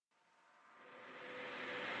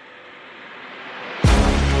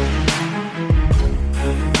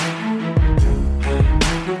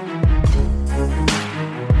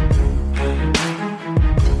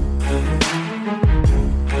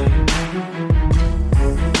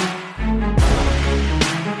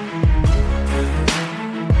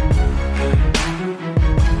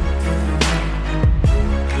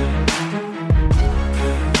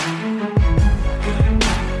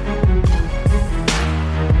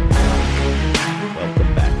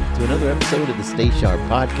episode of the Stay Sharp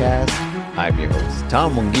podcast. I'm your host,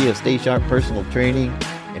 Tom Munguia of Stay Sharp Personal Training.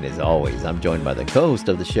 And as always, I'm joined by the co-host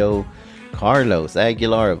of the show, Carlos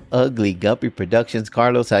Aguilar of Ugly Guppy Productions.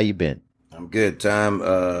 Carlos, how you been? I'm good,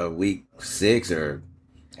 Tom. Week 6 or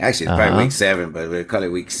actually it's probably week 7, but we'll call it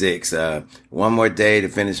week 6. One more day to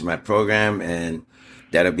finish my program, and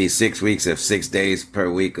that'll be 6 weeks of 6 days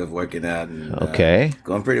per week of working out. And, okay.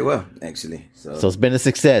 Going pretty well, actually. So it's been a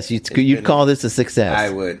success. You'd call this a success. I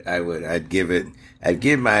would. I'd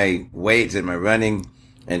give my weights and my running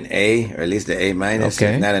an A, or at least an A minus,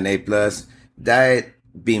 if not an A plus. Diet,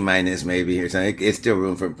 B minus maybe or something. It's still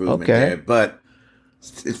room for improvement there, but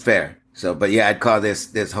it's fair. So, but yeah, I'd call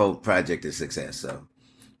this whole project a success. So.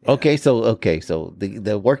 Yeah. Okay, so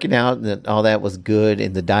the working out and all that was good,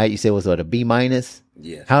 and the diet you said was what, a B minus?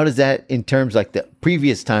 Yeah. How does that, in terms like the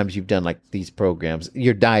previous times you've done like these programs,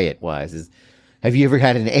 your diet wise, have you ever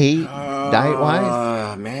had an A diet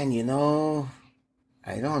wise? Man,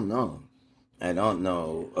 I don't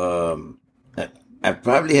know. I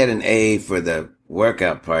probably had an A for the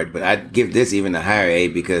workout part, but I'd give this even a higher A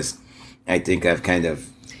because I think I've kind of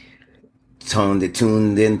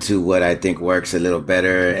tuned into what I think works a little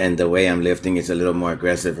better, and the way I'm lifting is a little more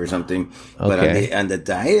aggressive or something. But on the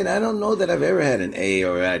diet, I don't know that I've ever had an A,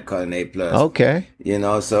 or I'd call it an A plus. Okay.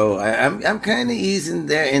 So I'm kind of easing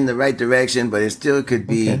there in the right direction, but it still could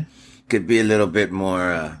be a little bit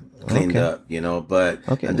more cleaned up, but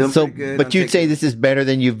I'm doing pretty good. But you'd say this is better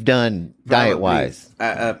than you've done diet wise?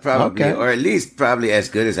 Probably, or at least probably as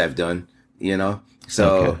good as I've done,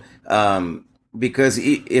 So, because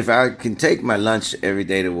if I can take my lunch every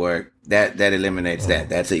day to work, that eliminates that.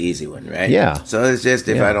 That's an easy one, right? Yeah. So it's just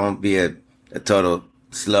if I don't be a total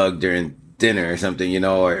slug during dinner or something,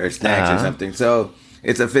 or snacks or something. So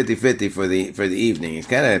it's a 50-50 for the evening. It's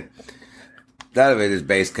kind of, a lot of it is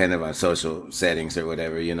based kind of on social settings or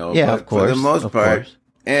whatever, Yeah, but of course. for the most part. Course.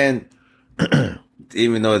 And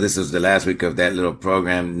even though this was the last week of that little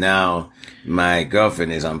program, now my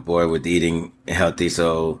girlfriend is on board with eating healthy.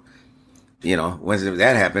 So, once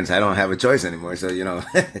that happens, I don't have a choice anymore. So,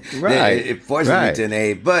 right. it forces me to an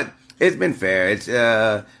A, but it's been fair. It's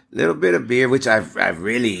a little bit of beer, which I've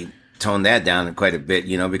really toned that down quite a bit,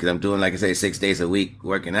 because I'm doing, like I say, 6 days a week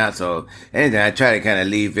working out. So anything, I try to kind of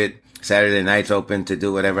leave it Saturday nights open to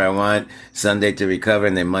do whatever I want, Sunday to recover,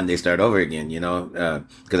 and then Monday start over again,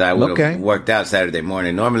 because I would have worked out Saturday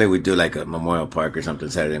morning. Normally we do like a Memorial Park or something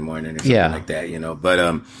Saturday morning or something like that,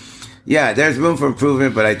 but, yeah, there's room for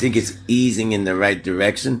improvement, but I think it's easing in the right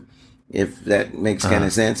direction, if that makes kind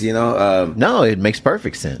of sense, No, it makes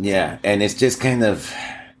perfect sense. Yeah, and it's just kind of,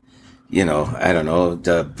 I don't know,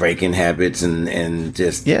 the breaking habits and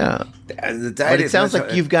just... Yeah. The diet, but it sounds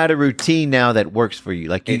like you've got a routine now that works for you.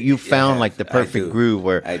 Like you found like the perfect groove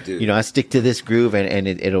where, I do. I stick to this groove and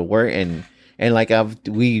it'll work. And like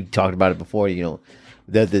we talked about it before,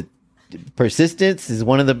 the persistence is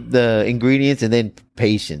one of the ingredients, and then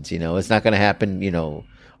patience. It's not going to happen,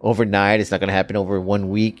 overnight. It's not going to happen over 1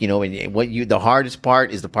 week. And the hardest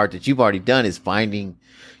part is the part that you've already done, is finding,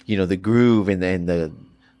 the groove and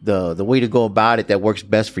the way to go about it that works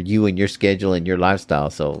best for you and your schedule and your lifestyle.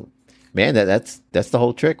 So, man, that's the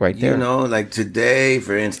whole trick right there. Like today,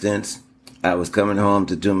 for instance, I was coming home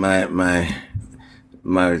to do my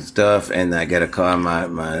stuff, and I got a call.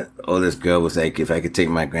 My oldest girl was like, if I could take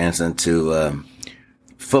my grandson to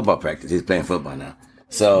football practice. He's playing football now.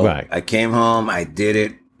 So I came home, I did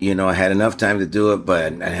it. I had enough time to do it, but I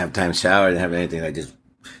didn't have time to shower, I didn't have anything. I just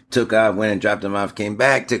took off, went and dropped him off, came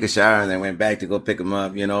back, took a shower, and then went back to go pick him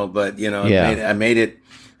up, but, I made it.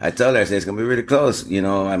 I told her, I said, it's going to be really close.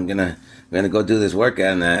 I'm going to go do this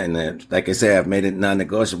workout. And like I said, I've made it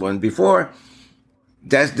non-negotiable. And before,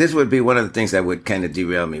 this would be one of the things that would kind of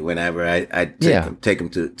derail me whenever I take him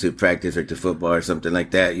to practice or to football or something like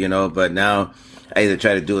that, But now I either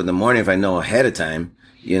try to do it in the morning if I know ahead of time,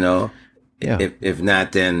 Yeah. If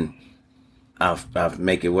not, then I'll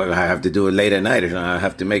make it work. I have to do it late at night or something. I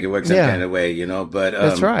have to make it work some kind of way, But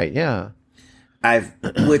that's right. Yeah. I've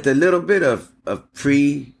with a little bit of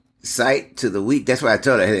pre-sight to the week. That's why I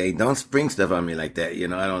told her, hey, don't spring stuff on me like that.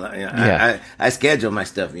 I don't. I schedule my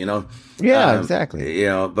stuff. Yeah, exactly.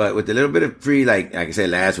 But with a little bit of like I said,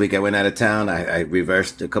 last week I went out of town. I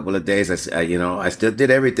reversed a couple of days. I still did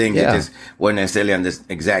everything. It just wasn't necessarily on this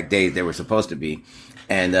exact day they were supposed to be.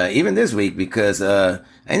 And even this week, because I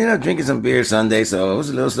ended up drinking some beer Sunday, so I was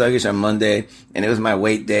a little sluggish on Monday, and it was my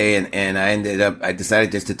weight day, and I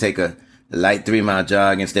decided just to take a light 3-mile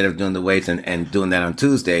jog instead of doing the weights and doing that on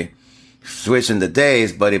Tuesday, switching the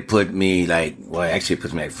days, but it put me actually it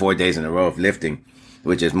puts me like 4 days in a row of lifting,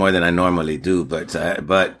 which is more than I normally do. But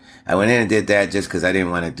I went in and did that just because I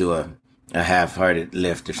didn't want to do a half-hearted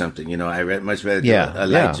lift or something. You know, I much rather do Yeah, a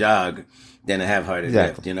light jog than a half-hearted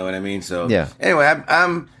Exactly. lift. You know what I mean? So Yeah. anyway,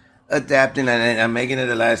 I'm adapting and I'm making it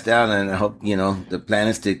a lifestyle, and I hope, you know, the plan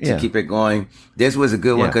is to Yeah. keep it going. This was a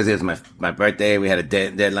good one Yeah. because it was my birthday. We had a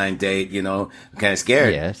deadline date. You know, I'm kind of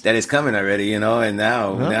scared Yes. that it's coming already. You know, and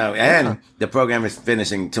now yeah. the program is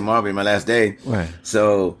finishing tomorrow. Be my last day. Right.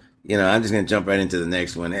 So, you know, I'm just gonna jump right into the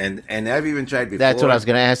next one, and I've even tried before. That's what I was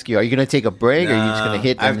going to ask you. Are you going to take a break, or are you just going to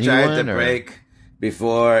hit the I've new tried one? the or? break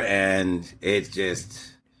before, and it's just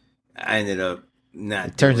I ended up not.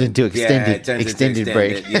 It turns doing- into extended- Yeah, it turns into extended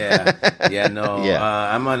break. Yeah, no. Yeah.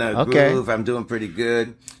 I'm on a Okay. groove. I'm doing pretty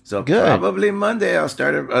good. So Good. probably Monday I'll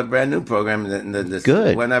start a brand new program. This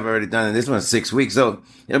Good. one I've already done, and this one's 6 weeks, so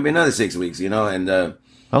it'll be another 6 weeks. You know, and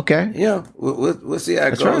Okay. you know, we'll see how it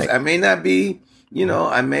That's goes. right. I may not be, you know,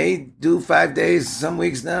 I may do 5 days some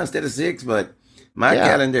weeks now instead of 6, but my Yeah.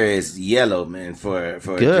 calendar is yellow, man, for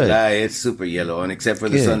Good. July. It's super yellow, and except for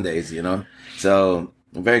the Good. Sundays, you know. So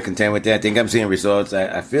I'm very content with that. I think I'm seeing results.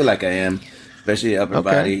 I feel like I am, especially upper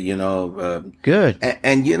Okay. body, you know. Good.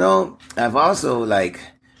 And, you know, I've also, like,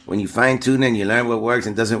 when you fine tune and you learn what works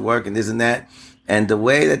and doesn't work and this and that, and the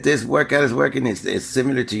way that this workout is working is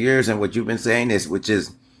similar to yours and what you've been saying is, which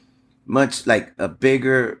is much like a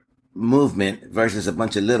bigger movement versus a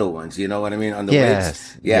bunch of little ones. You know what I mean? On the Yes.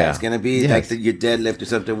 weights. Yeah, Yeah. it's gonna be Yes. like your deadlift or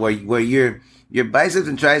something where your biceps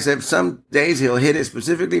and triceps. Some days he'll hit it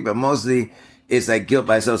specifically, but mostly it's like guilt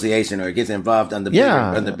by association, or it gets involved on the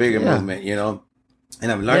bigger Yeah. movement. You know. And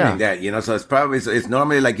I'm learning that, you know, so it's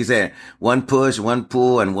normally, like you said, one push, one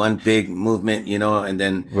pull, and one big movement, you know, and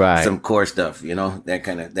then Right. some core stuff, you know, that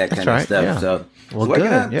kind of right, stuff. yeah. So Well, it's working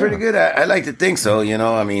good, out yeah. pretty good. I like to think so, you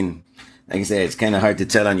know. I mean, like I said, it's kind of hard to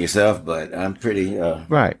tell on yourself, but I'm pretty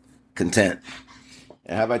Right. content.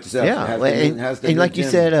 And how about yourself? Yeah. How's Well, the- and, how's the and new like you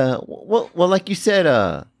gym? said, like you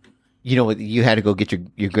said, you know, you had to go get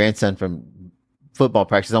your grandson from football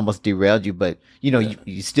practice, almost derailed you, but you know,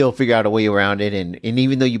 you still figure out a way around it. And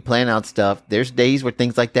even though you plan out stuff, there's days where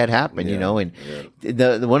things like that happen, you know, and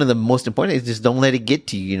the one of the most important is just don't let it get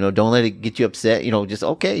to you, you know, don't let it get you upset, you know, just,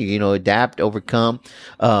 okay, you know, adapt, overcome.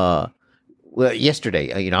 Well,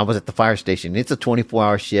 yesterday, you know, I was at the fire station. It's a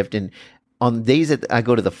 24-hour shift, and on days that I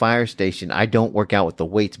go to the fire station, I don't work out with the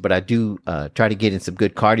weights, but I do try to get in some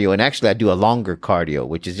good cardio. And actually, I do a longer cardio,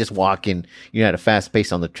 which is just walking, you know, at a fast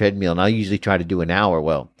pace on the treadmill. And I usually try to do an hour.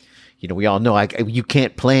 Well, you know, we all know you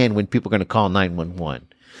can't plan when people are going to call 911.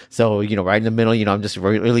 So, you know, right in the middle, you know, I'm just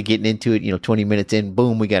really getting into it. You know, 20 minutes in,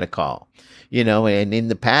 boom, we got a call. You know, and in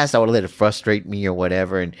the past, I would have let it frustrate me or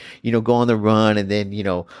whatever, and, you know, go on the run. And then, you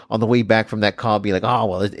know, on the way back from that call, be like, oh,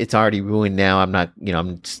 well, it's already ruined now. I'm not, you know,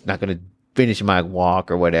 I'm just not going to finish my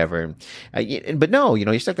walk or whatever. But no, you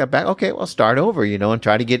know, you still got back. Okay, well, start over, you know, and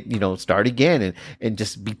try to get, you know, start again and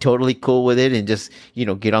just be totally cool with it and just, you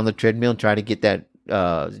know, get on the treadmill and try to get that,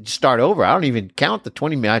 start over. I don't even count the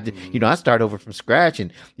 20 minutes. You know, I start over from scratch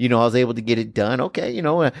and, you know, I was able to get it done. Okay. You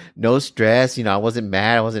know, no stress, you know, I wasn't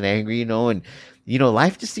mad. I wasn't angry, you know, and, you know,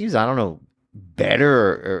 life just seems, I don't know, better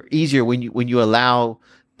or easier when you allow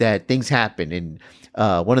that things happen. And,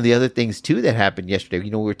 one of the other things too that happened yesterday,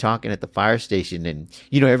 you know, we were talking at the fire station, and,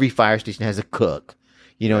 you know, every fire station has a cook,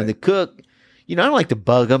 you know, and the cook, you know, I don't like to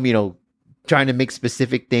bug them, you know, trying to make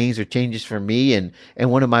specific things or changes for me. And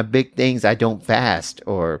one of my big things, I don't fast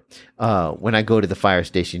or, when I go to the fire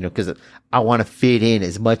station, you know, cause I want to fit in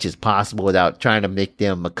as much as possible without trying to make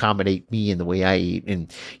them accommodate me in the way I eat.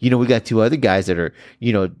 And, you know, we got two other guys that are,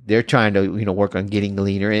 you know, they're trying to, you know, work on getting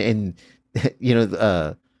leaner and you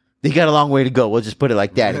know, they got a long way to go. We'll just put it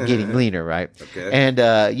like that, and getting leaner, right? Okay. And,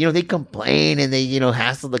 you know, they complain and they, you know,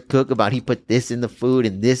 hassle the cook about he put this in the food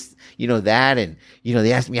and this, you know, that. And, you know,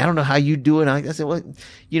 they asked me, I don't know how you do it. I said, well,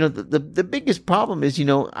 you know, the biggest problem is, you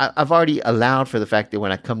know, I've already allowed for the fact that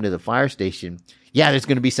when I come to the fire station, yeah, there's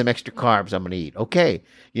going to be some extra carbs I'm going to eat. Okay.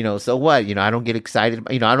 You know, so what? You know, I don't get excited.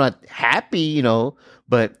 You know, I'm not happy, you know,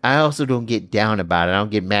 but I also don't get down about it. I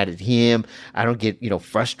don't get mad at him. I don't get, you know,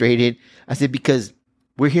 frustrated. I said, because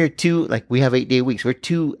we're here we have 8-day weeks. We're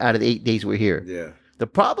 2 out of the 8 days we're here. Yeah. The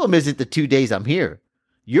problem isn't the 2 days I'm here.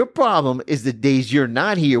 Your problem is the days you're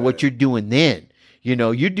not here, what you're doing then. You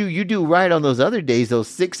know, you do right on those other days, those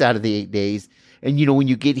 6 out of the 8 days. And, you know, when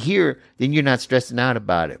you get here, then you're not stressing out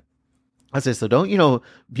about it. I said, so don't, you know,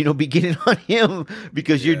 be getting on him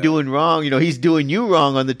because you're doing wrong. You know, he's doing you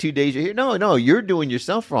wrong on the 2 days you're here. No, you're doing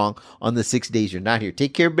yourself wrong on the 6 days you're not here.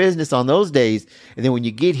 Take care of business on those days. And then when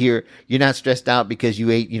you get here, you're not stressed out because you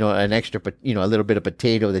ate, you know, an extra, you know, a little bit of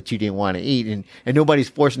potato that you didn't want to eat. And nobody's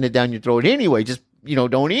forcing it down your throat anyway. Just, you know,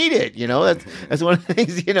 don't eat it. You know, that's one of the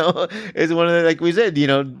things, you know, is one of the, like we said, you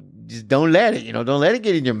know, just don't let it, don't let it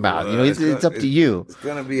get in your mouth. It's up to you. It's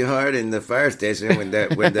gonna be hard in the fire station when they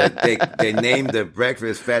name the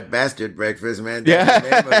breakfast Fat Bastard Breakfast, man. That's the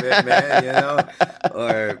name of it, man.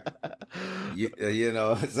 Or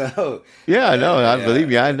so. Yeah, no, I believe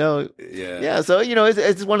me, I know. Yeah. So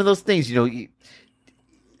it's one of those things.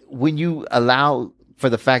 When you allow for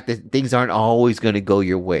the fact that things aren't always going to go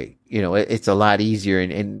your way, it's a lot easier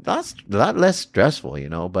and a lot less stressful,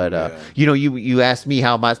 but, you asked me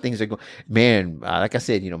how my things are going, man, like I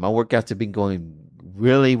said, my workouts have been going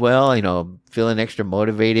really well, feeling extra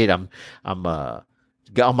motivated. I'm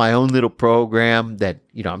got my own little program that,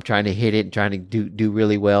 I'm trying to hit it and trying to do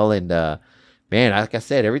really well. And, man, like I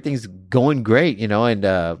said, everything's going great,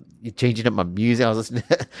 and, changing up my music. I was listening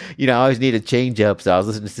to, I always need a change up. So I was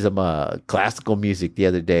listening to some classical music the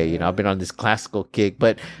other day. I've been on this classical kick,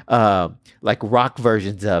 but like rock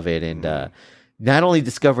versions of it. And not only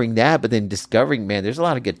discovering that, but then discovering, man, there's a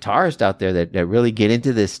lot of guitarists out there that really get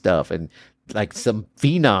into this stuff. And like some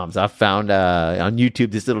phenoms I found on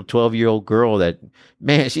YouTube, this little 12-year-old girl that,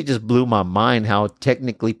 man, she just blew my mind how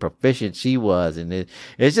technically proficient she was. And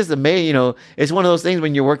it's just amazing. It's one of those things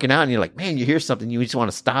when you're working out and you're like, man, you hear something, you just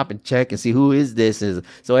want to stop and check and see who is this.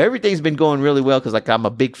 So everything's been going really well because like I'm a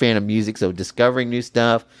big fan of music. So discovering new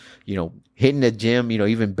stuff, hitting the gym,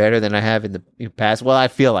 even better than I have in the past. Well, I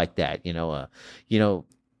feel like that, in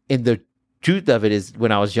the truth of it is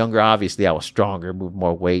when I was younger, obviously I was stronger, moved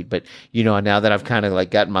more weight, but now that I've kind of like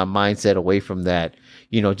gotten my mindset away from that,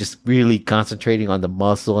 just really concentrating on the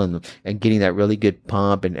muscle and getting that really good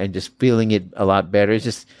pump and just feeling it a lot better. It's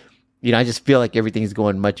just, I just feel like everything's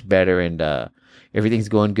going much better and everything's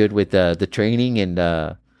going good with the training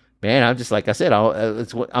and man, I'm just like I said,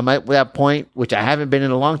 I'm at that point, which I haven't been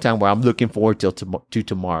in a long time, where I'm looking forward to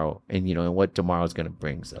tomorrow, and and what tomorrow's going to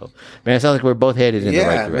bring. So, man, it sounds like we're both headed in the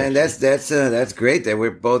right direction. Man, that's great that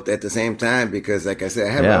we're both at the same time because, like I said,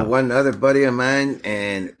 I have one other buddy of mine,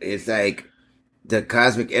 and it's like the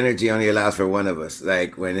cosmic energy only allows for one of us.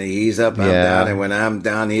 Like when he's up, I'm down, and when I'm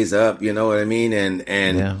down, he's up. You know what I mean?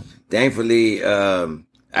 And thankfully,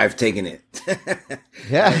 I've taken it.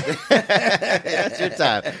 It's your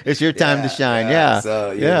time. It's your time to shine.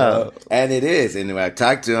 So, and it is. And when I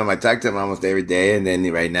talk to him almost every day. And then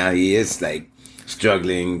right now he is like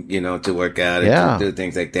struggling, to work out and to do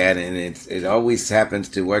things like that. And it always happens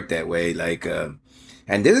to work that way. Like, and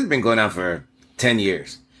this has been going on for 10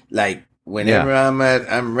 years. Like whenever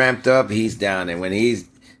I'm ramped up, he's down. And when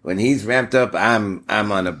he's ramped up, I'm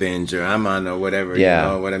on a binge or I'm on or whatever, you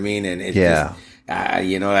know what I mean? And it's just, I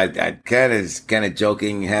kind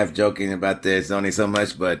of half joking about this only so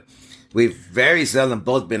much, but we've very seldom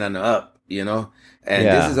both been on the up, and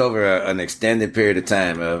this is over an extended period of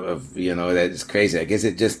time of that's crazy. I guess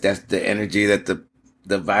that's the energy that the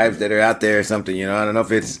vibes that are out there or something, I don't know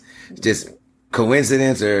if it's just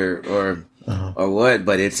coincidence or what,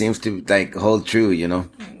 but it seems to like hold true,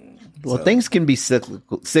 Well, things can be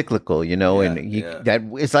cyclical, that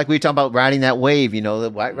it's like we were talking about riding that wave,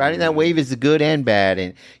 riding that wave is the good and bad.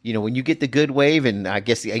 And, when you get the good wave and I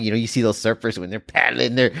guess, you see those surfers when they're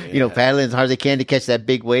paddling, paddling as hard as they can to catch that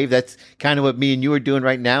big wave. That's kind of what me and you are doing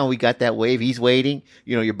right now. We got that wave. He's waiting,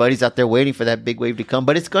 your buddy's out there waiting for that big wave to come,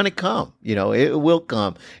 but it's going to come, it will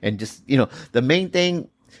come. And just, the main thing,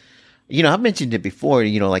 I've mentioned it before,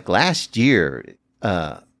 like last year,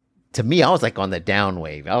 to me, I was like on the down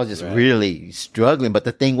wave. I was just really struggling. But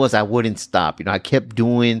the thing was, I wouldn't stop. I kept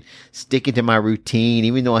sticking to my routine,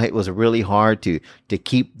 even though it was really hard to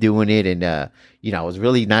keep doing it. And, I was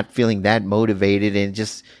really not feeling that motivated and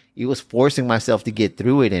it was forcing myself to get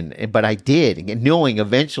through it. But I did. And knowing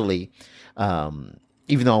eventually,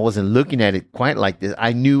 even though I wasn't looking at it quite like this,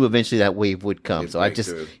 I knew eventually that wave would come. So I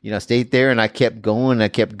just, stayed there and I kept going.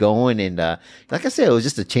 And, like I said, it was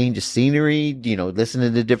just a change of scenery,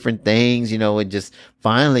 listening to different things, and just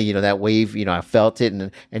finally, that wave, I felt it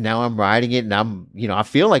and now I'm riding it and I'm, I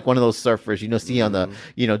feel like one of those surfers, see on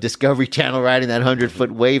the, Discovery Channel riding that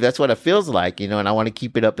 100-foot wave. That's what it feels like, and I want to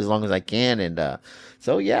keep it up as long as I can. And,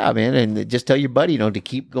 so yeah, man, and just tell your buddy, to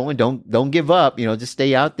keep going. Don't give up. Just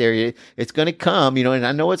stay out there. It's gonna come. And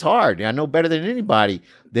I know it's hard. I know better than anybody.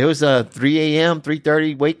 There was a 3 a.m.,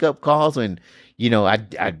 3:30 wake up calls when,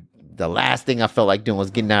 I the last thing I felt like doing was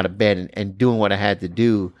getting out of bed and doing what I had to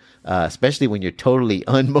do. Especially when you're totally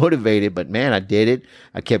unmotivated. But man, I did it.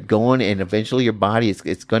 I kept going, and eventually your body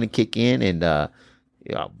it's gonna kick in and.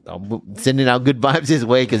 I'm sending out good vibes his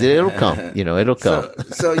way because it'll come. It'll come.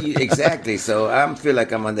 Exactly. So I feel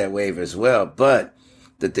like I'm on that wave as well. But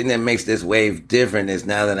the thing that makes this wave different is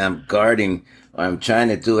now that I'm guarding or I'm trying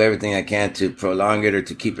to do everything I can to prolong it or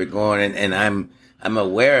to keep it going, and I'm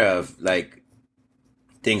aware of like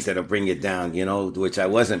things that'll bring it down, you know, which I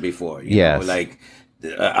wasn't before. You Yes. know, like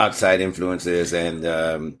outside influences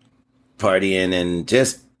and partying and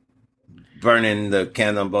just burning the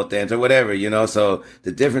candle on both ends or whatever, you know. So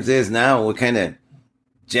the difference is now we're kind of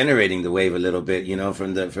generating the wave a little bit, you know,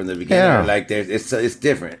 from the beginning. Yeah. Like it's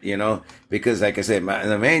different, you know, because like I said,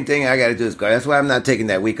 the main thing I got to do is go. That's why I'm not taking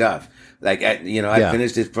that week off. Like I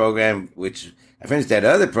finished this program, which I finished that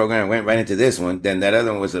other program, went right into this one. Then that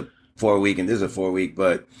other one was a 4-week, and this is a 4-week.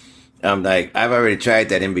 But I'm like, I've already tried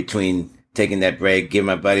that in between, taking that break, give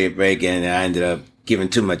my body a break, and I ended up giving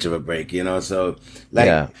too much of a break, you know. So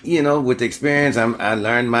like, you know, with the experience, I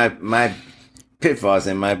learned my pitfalls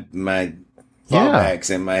and my fallbacks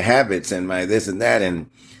and my habits and my this and that, and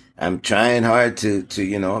I'm trying hard to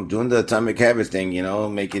you know, I'm doing the Atomic Habits thing, you know,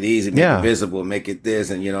 make it easy, make it visible, make it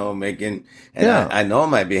this, and you know, I know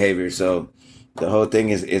my behavior, so the whole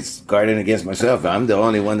thing is it's guarding against myself. I'm the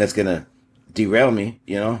only one that's gonna derail me,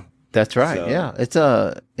 you know. That's right. So, yeah,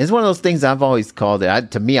 it's one of those things I've always called it.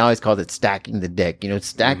 I always called it stacking the deck. You know,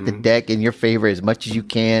 stack the deck in your favor as much as you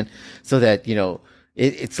can, so that you know.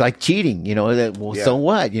 It's like cheating, you know, so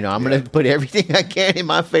what? You know, I'm going to put everything I can in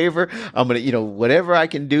my favor. I'm going to, you know, whatever I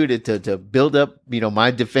can do to build up, you know, my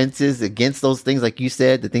defenses against those things, like you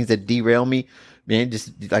said, the things that derail me, man,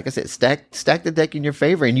 just like I said, stack the deck in your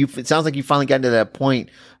favor. And it sounds like you finally got to that point.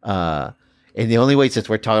 And the only way, since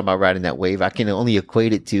we're talking about riding that wave, I can only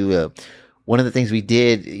equate it to one of the things we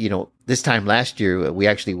did, you know, this time last year, we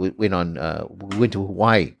actually went to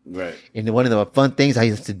Hawaii. Right. And one of the fun things I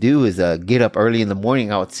used to do is get up early in the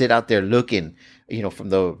morning. I would sit out there looking, you know, from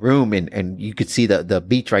the room, and you could see the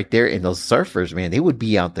beach right there. And those surfers, man, they would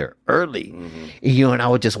be out there early, and, you know, and I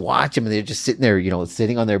would just watch them, and they're just sitting there, you know,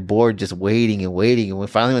 sitting on their board, just waiting and waiting. And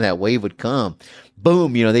when that wave would come,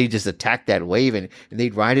 boom, you know, they just attack that wave and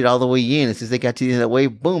they'd ride it all the way in. As soon as they got to the end of that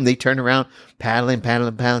wave, boom, they turn around, paddling,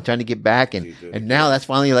 trying to get back. And now that's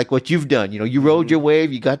finally like what you've done. You know, you rode your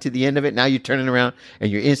wave, you got to the end of it. Now you're turning around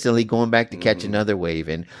and you're instantly going back to catch another wave.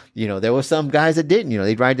 And, you know, there were some guys that didn't, you know,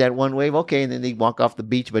 they'd ride that one wave. Okay. And then they'd walk off the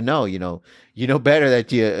beach. But no, you know better that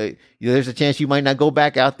there's a chance you might not go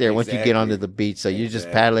back out there once you get onto the beach. So you're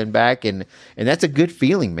just paddling back. And that's a good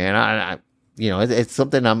feeling, man. I you know, it's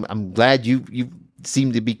something I'm glad you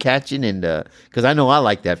seem to be catching, and because I know I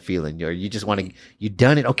like that feeling. You just want to, you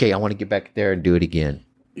done it. Okay, I want to get back there and do it again.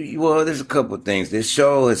 Well, there's a couple of things. This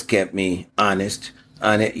show has kept me honest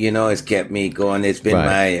on it. You know, it's kept me going. It's been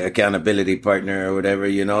my accountability partner or whatever.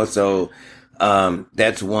 You know, so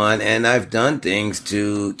that's one. And I've done things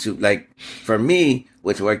to like, for me,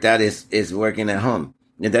 what's worked out is working at home.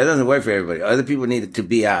 And that doesn't work for everybody. Other people need to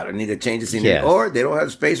be out or need to change the scenery, or they don't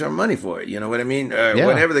have space or money for it. You know what I mean? Or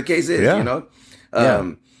whatever the case is. You know.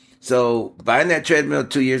 So buying that treadmill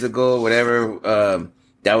 2 years ago, whatever,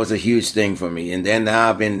 that was a huge thing for me. And then now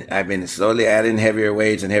I've been slowly adding heavier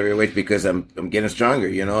weights because I'm getting stronger,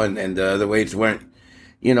 you know, and the other weights weren't,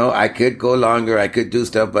 you know, I could go longer, I could do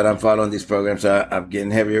stuff, but I'm following these programs. So I'm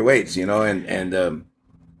getting heavier weights, you know, and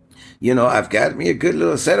you know, I've got me a good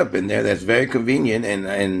little setup in there that's very convenient,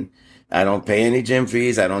 and I don't pay any gym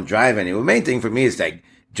fees. I don't drive any. The main thing for me is like,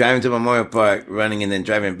 driving to Memorial Park, running, and then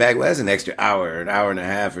driving back. Well, that's an extra hour, an hour and a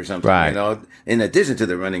half or something, you know, in addition to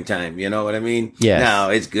the running time. You know what I mean? Yes. Now,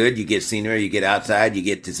 it's good. You get scenery, you get outside, you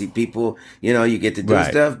get to see people, you know, you get to do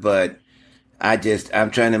stuff. But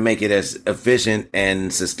I'm trying to make it as efficient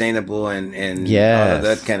and sustainable and all of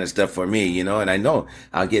that kind of stuff for me, you know. And I know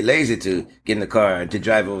I'll get lazy to get in the car and to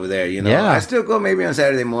drive over there, you know. I still go maybe on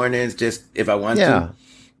Saturday mornings just if I want to.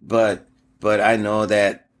 But I know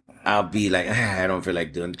that I'll be like, I don't feel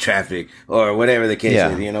like doing traffic or whatever the case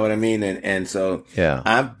is, you know what I mean? And so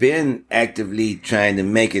I've been actively trying to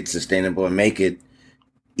make it sustainable and make it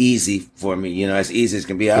easy for me, you know, as easy as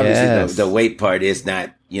can be. Obviously, the weight part is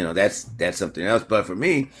not, you know, that's something else. But for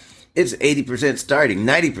me, it's 80% starting,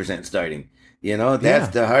 90% starting. You know,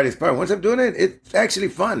 that's the hardest part. Once I'm doing it, it's actually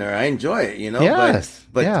fun, or I enjoy it, you know.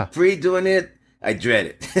 But pre-doing it, I dread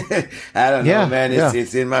it. I don't know, man.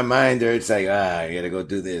 It's in my mind, or it's like, I gotta go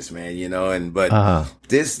do this, man, you know. And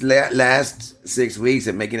this last 6 weeks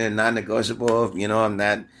of making it non-negotiable, you know,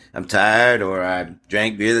 I'm tired, or I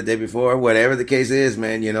drank beer the day before, whatever the case is,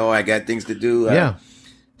 man. You know, I got things to do.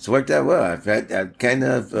 It's worked out well. I've kind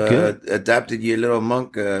of adopted your little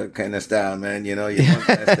monk kind of style, man. You know, your monk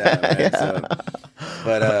kind of style, man. So,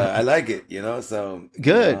 but I like it, you know. So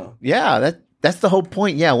good, you know. That's the whole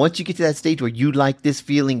point. Yeah, once you get to that stage where you like this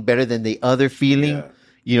feeling better than the other feeling,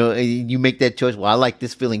 you know, and you make that choice. Well, I like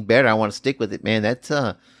this feeling better. I want to stick with it, man. That's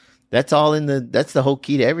all that's the whole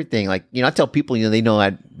key to everything. Like, you know, I tell people, you know, they know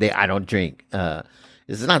I don't drink.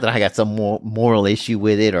 It's not that I got some moral issue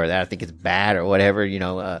with it or that I think it's bad or whatever,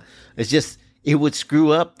 it's just, it would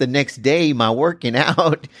screw up the next day, my working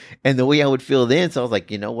out and the way I would feel then. So I was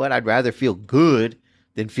like, you know what? I'd rather feel good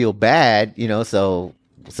than feel bad, so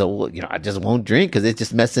I just won't drink because it's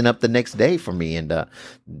just messing up the next day for me. And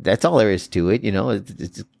that's all there is to it.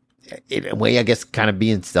 It's in a way, I guess, kind of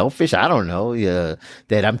being selfish. I don't know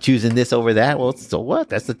that I'm choosing this over that. Well, so what?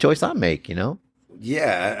 That's the choice I make,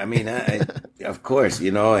 Yeah, I mean, I of course,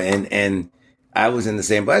 and I was in the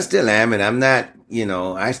same, but I still am, and I'm not,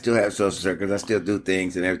 I still have social circles, I still do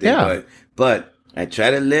things and everything, Yeah. but I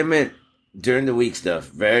try to limit during the week stuff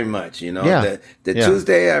very much, Yeah. The Yeah.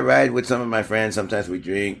 Tuesday I ride with some of my friends, sometimes we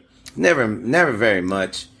drink, never very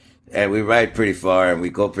much, and we ride pretty far and we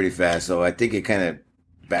go pretty fast, so I think it kind of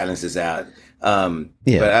balances out. But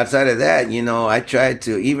outside of that, I try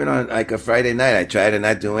to, even on like a Friday night, I try to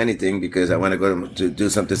not do anything because I want to go to do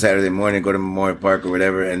something Saturday morning, go to Memorial Park or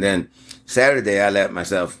whatever. And then Saturday, I let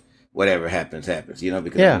myself, whatever happens, because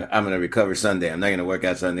I'm going to recover Sunday. I'm not going to work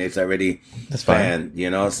out Sunday. It's already That's planned,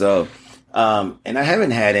 so, and I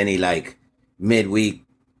haven't had any like midweek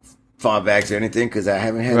fallbacks or anything because I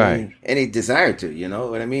haven't had any desire to, you know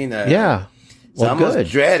what I mean? Yeah. So Well, I almost good.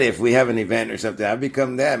 dread if we have an event or something. I've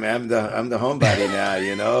become that, man. I'm the homebody now,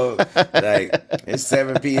 Like it's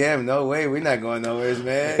 7 p.m. No way, we're not going nowhere,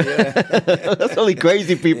 man. Yeah. That's only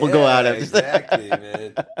crazy people go out after. Exactly,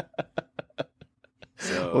 man.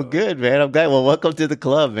 So, Well, good, man. I'm glad. Well, welcome to the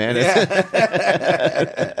club, man. No,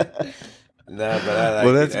 but I like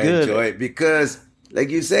Well, that's it. good. I enjoy it because, like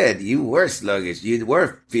you said, you were sluggish. You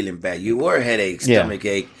were feeling bad. You were headache, Yeah. stomach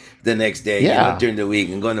ache the next day, Yeah. during the week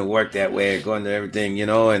and going to work that way, going to everything,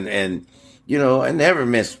 and I never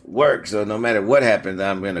miss work. So no matter what happens,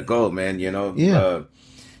 I'm going to go, man, Yeah.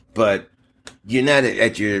 But you're not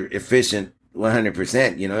at your efficient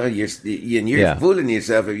 100%, you're fooling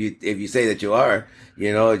yourself if you say that you are,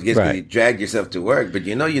 it's just 'cause you drag yourself to work, but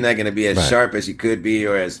you're not going to be as sharp as you could be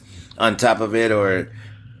or as on top of it or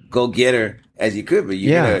go getter as you could be.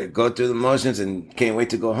 You're going to go through the motions and can't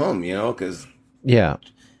wait to go home, because Yeah.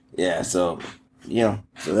 yeah, so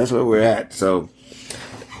so that's where we're at. So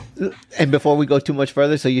And before we go too much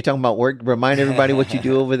further, so you're talking about work. Remind everybody what you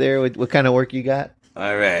do over there. What kind of work you got?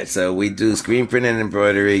 all right, so we do screen print and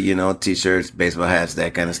embroidery, t-shirts, baseball hats,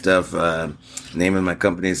 that kind of stuff. Name of my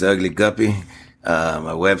company is Ugly Guppy.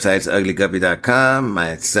 My website's uglyguppy.com.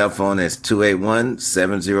 My cell phone is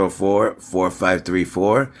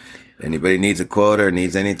 281-704-4534. Anybody needs a quote or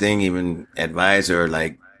needs anything, even advice or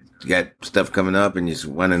like you got stuff coming up and you just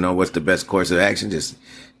want to know what's the best course of action, just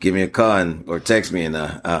give me a call or text me and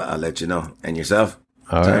I'll let you know. And yourself?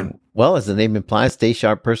 All right. Well, as the name implies, Stay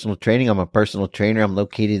Sharp Personal Training. I'm a personal trainer. I'm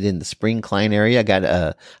located in the Spring Klein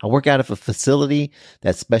area. I work out of a facility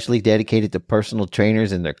that's specially dedicated to personal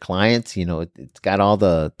trainers and their clients. It's got all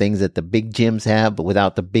the things that the big gyms have, but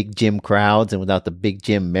without the big gym crowds and without the big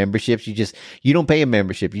gym memberships. You don't pay a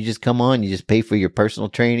membership. You just come on, you just pay for your personal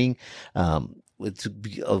training. It's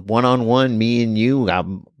a one-on-one, me and you.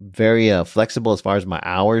 I'm very flexible as far as my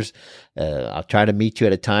hours. I'll try to meet you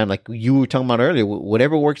at a time like you were talking about earlier.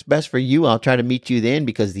 Whatever works best for you, I'll try to meet you then,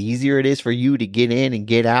 because the easier it is for you to get in and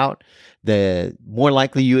get out, the more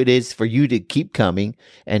likely it is for you to keep coming.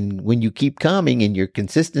 And when you keep coming and your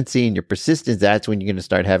consistency and your persistence, that's when you're going to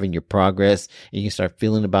start having your progress and you can start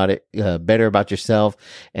feeling about it better about yourself.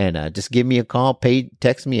 And just give me a call,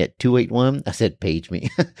 text me at 281. I said page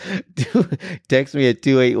me. Text me at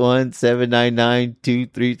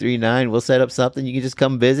 281-799-2339. We'll set up something. You can just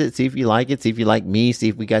come visit, see if you like it, see if you like me, see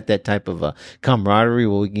if we got that type of camaraderie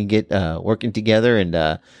where we can get working together. And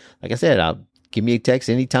like I said, give me a text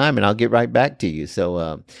anytime and I'll get right back to you.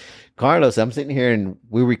 So, Carlos, I'm sitting here and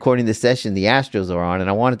we're recording this session. The Astros are on, and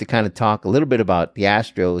I wanted to kind of talk a little bit about the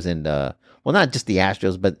Astros and, well, not just the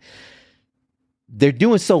Astros, but they're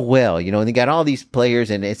doing so well, and they got all these players,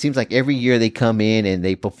 and it seems like every year they come in and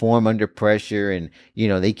they perform under pressure, and,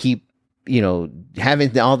 they keep,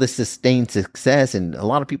 having all this sustained success. And a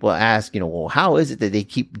lot of people ask, well, how is it that they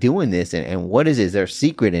keep doing this? And what is their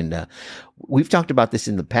secret? And we've talked about this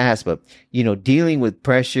in the past, but, dealing with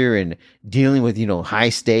pressure and dealing with, high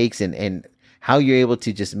stakes and how you're able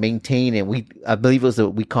to just maintain. And I believe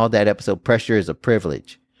we called that episode "Pressure is a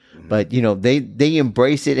Privilege." But, they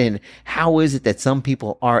embrace it. And how is it that some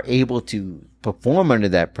people are able to perform under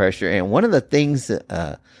that pressure? And one of the things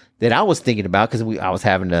that I was thinking about, because I was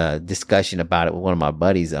having a discussion about it with one of my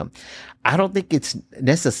buddies. I don't think it's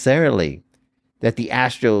necessarily that the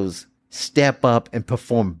Astros step up and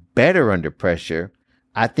perform better under pressure.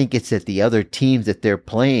 I think it's that the other teams that they're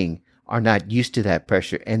playing are not used to that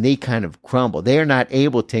pressure, and they kind of crumble. They are not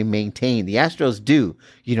able to maintain. The Astros do.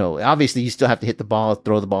 Obviously you still have to hit the ball,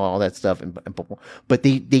 throw the ball, all that stuff, and perform. But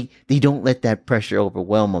they don't let that pressure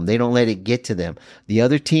overwhelm them. They don't let it get to them. The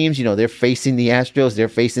other teams, they're facing the Astros. They're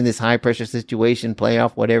facing this high pressure situation,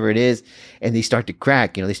 playoff, whatever it is, and they start to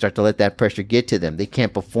crack. They start to let that pressure get to them. They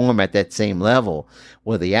can't perform at that same level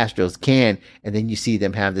where the Astros can. And then you see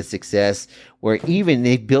them have the success where even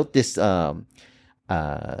they built this,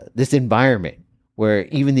 this environment where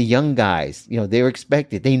even the young guys, they're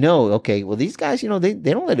expected. They know, okay, well, these guys, they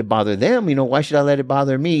don't let it bother them. Why should I let it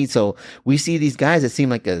bother me? So we see these guys that seem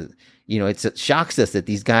like it shocks us that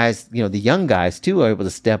these guys, the young guys too, are able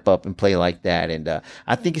to step up and play like that. And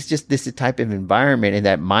I think it's just this type of environment and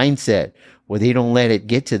that mindset where they don't let it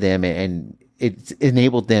get to them, and it's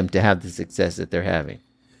enabled them to have the success that they're having.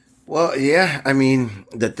 Well, yeah. I mean,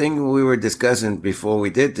 the thing we were discussing before we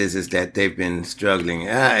did this is that they've been struggling,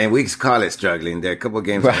 and we call it struggling. They're a couple of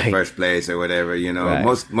games in first place or whatever.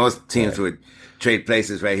 Right. Most teams would trade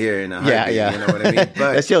places right here in a heartbeat. Yeah. You know what I mean?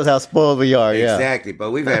 But that shows how spoiled we are. Exactly.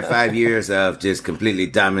 But we've had 5 years of just completely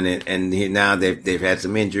dominant, and now they've had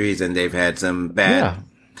some injuries and they've had some bad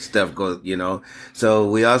stuff go. So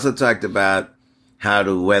we also talked about how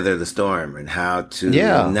to weather the storm and how to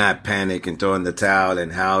not panic and throw in the towel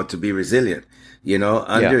and how to be resilient,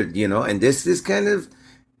 and this kind of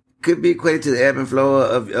could be equated to the ebb and flow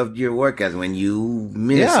of your work as when you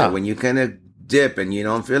miss or when you kind of dip and you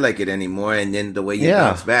don't feel like it anymore. And then the way you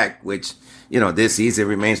bounce back, which, this season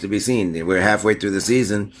remains to be seen. We're halfway through the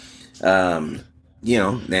season.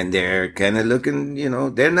 And they're kind of looking,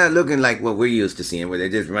 they're not looking like what we're used to seeing, where they're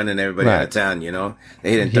just running everybody out of town, They're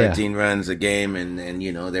hitting 13 runs a game and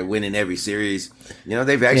they're winning every series.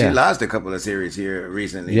 They've actually lost a couple of series here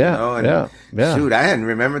recently, Shoot, I hadn't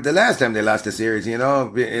remembered the last time they lost a series,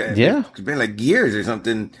 It's been like years or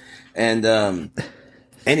something. And,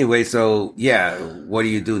 anyway, so what do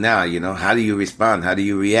you do now? How do you respond? How do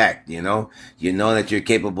you react? You know that you're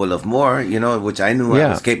capable of more, which I knew I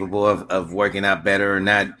was capable of working out better or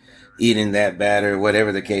not eating that bad or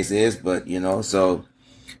whatever the case is. But, so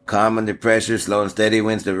calm under pressure, slow and steady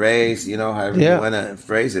wins the race, however you want to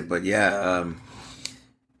phrase it. But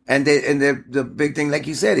and the big thing, like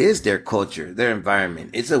you said, is their culture, their environment.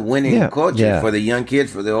 It's a winning culture for the young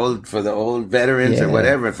kids, for the old veterans or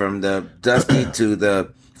whatever, from the dusty to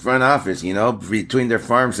the front office, between their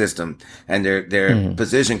farm system and their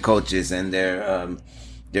position coaches and their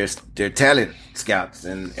talent scouts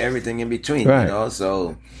and everything in between,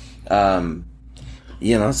 So,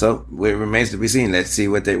 so it remains to be seen. Let's see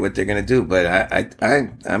what they're gonna do. But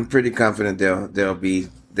I'm pretty confident they'll be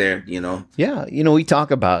there, we talk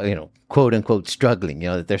about, quote unquote struggling,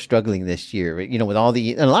 that they're struggling this year, with all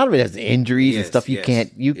and a lot of it has injuries and stuff. You can't,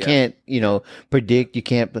 predict, you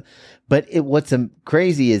can't, but what's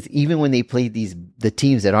crazy is even when they played the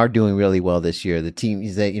teams that are doing really well this year, the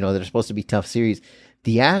teams that, that are supposed to be tough series,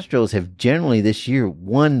 the Astros have generally this year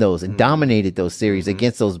won those and dominated those series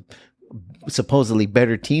against those supposedly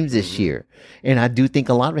better teams this year. And I do think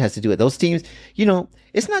a lot of it has to do with those teams.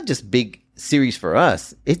 It's not just big series for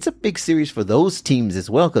us. It's a big series for those teams as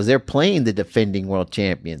well, because they're playing the defending world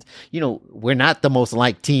champions. We're not the most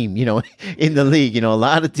liked team, in the league. A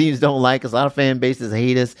lot of teams don't like us. A lot of fan bases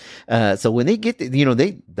hate us. So when they get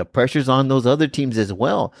the pressure's on those other teams as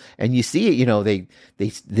well. And you see it,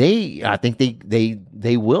 I think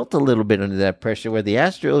they wilt a little bit under that pressure, where the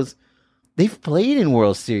Astros, they've played in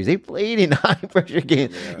World Series. They played in high pressure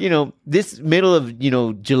games. This middle of,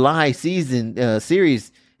 July season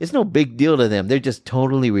series, it's no big deal to them. They're just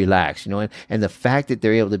totally relaxed, and the fact that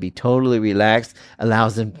they're able to be totally relaxed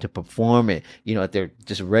allows them to perform at their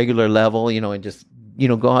just regular level, and just,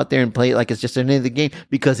 go out there and play it like it's just another game,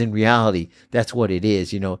 because in reality, that's what it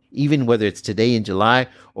is, even whether it's today in July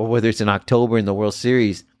or whether it's in October in the World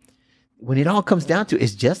Series. When it all comes down to it,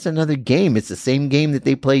 it's just another game. It's the same game that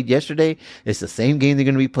they played yesterday. It's the same game they're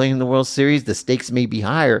going to be playing in the World Series. The stakes may be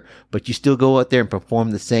higher, but you still go out there and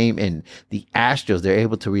perform the same. And the Astros, they're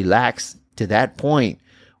able to relax to that point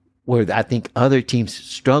where I think other teams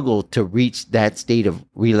struggle to reach that state of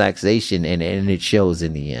relaxation, and it shows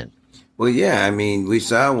in the end. Well, yeah, I mean, we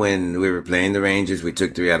saw when we were playing the Rangers, we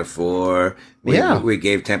took 3 out of 4. We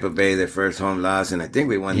gave Tampa Bay their first home loss, and I think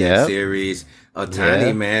we won that series.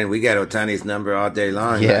 Ohtani, man, we got Ohtani's number all day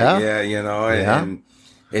long. And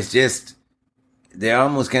it's just, they're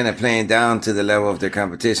almost kind of playing down to the level of their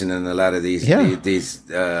competition in a lot of these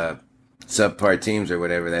subpar teams or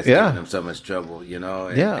whatever that's giving them so much trouble, you know.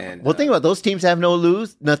 And, well, think about it. Those teams have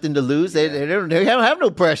nothing to lose. They don't have no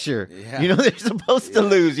pressure. Yeah. You know, they're supposed to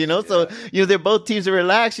lose. You know, so they're both teams are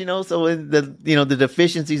relaxed. You know, so when the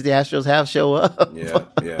deficiencies the Astros have show up.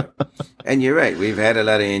 Yeah. And you're right. We've had a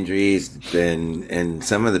lot of injuries, and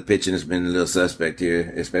some of the pitching has been a little suspect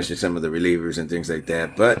here, especially some of the relievers and things like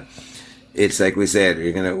that. But it's like we said,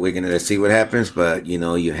 we're gonna see what happens. But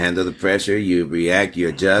you handle the pressure, you react, you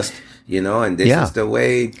adjust. And this is the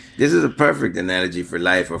way. This is a perfect analogy for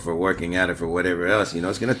life or for working out or for whatever else.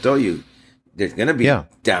 It's going to throw you. There's going to be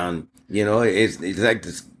down. It's like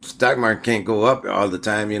the stock market can't go up all the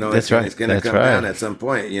time. That's right. It's going to come down at some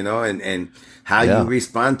point. And how you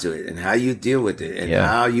respond to it and how you deal with it and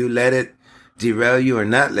how you let it derail you or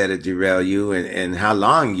not let it derail you and how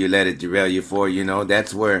long you let it derail you for.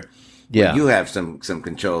 That's where you have some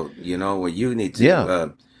control. Where you need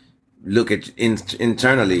to. Look at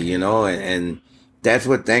internally, and that's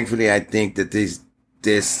what thankfully I think that this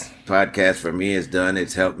podcast for me has done.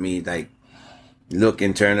 It's helped me like look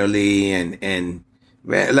internally and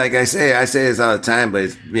like I say this all the time,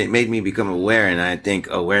 but it made me become aware. And I think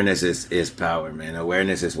awareness is power, man.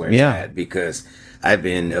 Awareness is where it's at because I've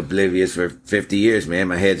been oblivious for 50 years, man.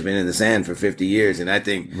 My head's been in the sand for 50 years. And I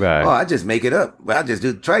think, I just make it up. Well, I'll just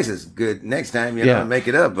do twice as good next time, make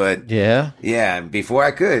it up. But before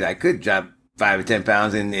I could drop 5 or 10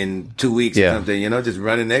 pounds in 2 weeks or something, just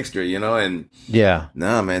running extra, and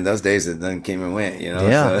no, man, those days that done came and went,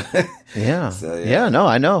 No,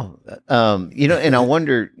 I know. And I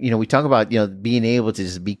wonder, we talk about, being able to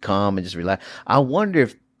just be calm and just relax. I wonder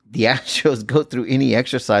if the Astros go through any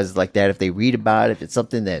exercises like that, if they read about it, if it's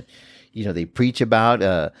something that, they preach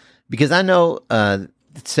about, because I know,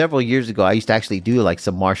 several years ago, I used to actually do like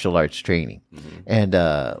some martial arts training. And,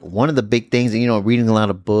 one of the big things, reading a lot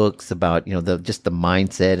of books about, just the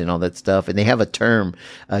mindset and all that stuff. And they have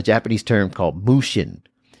a Japanese term called mushin.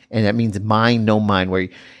 And that means mind, no mind, where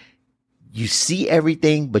you see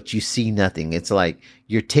everything, but you see nothing. It's like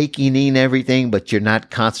you're taking in everything, but you're not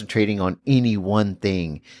concentrating on any one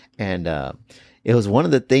thing. And it was one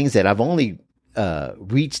of the things that I've only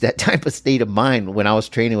reached that type of state of mind when I was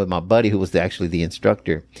training with my buddy who was actually the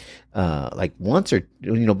instructor, like once or,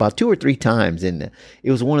 about 2 or 3 times. And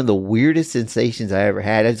it was one of the weirdest sensations I ever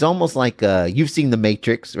had. It's almost like, you've seen The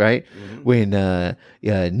Matrix, right? When,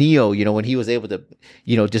 Neo, when he was able to,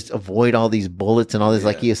 just avoid all these bullets and all this,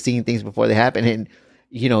 like he was seeing things before they happen. And,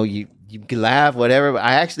 you can laugh, whatever. But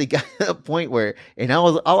I actually got to a point where, and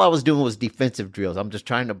all I was doing was defensive drills. I'm just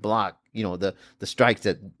trying to block, the strikes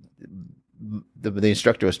that, the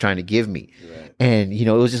instructor was trying to give me. Right. And, it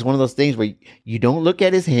was just one of those things where you don't look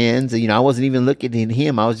at his hands. I wasn't even looking at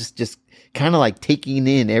him. I was just kind of like taking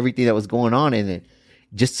in everything that was going on. And then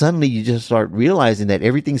just suddenly you just start realizing that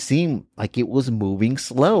everything seemed like it was moving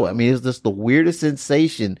slow. I mean, it was just the weirdest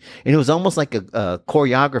sensation. And it was almost like a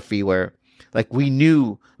choreography where like we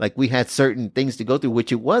knew like we had certain things to go through,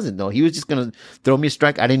 which it wasn't though. He was just going to throw me a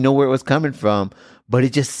strike. I didn't know where it was coming from, but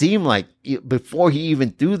it just seemed like before he even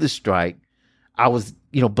threw the strike, I was,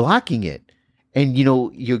 blocking it. And,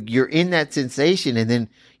 you're in that sensation. And then,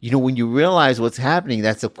 when you realize what's happening,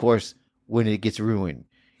 that's of course when it gets ruined.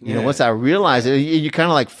 Once I realized it, you're kind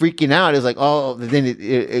of like freaking out. It's like, oh, then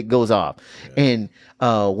it goes off. Yeah. And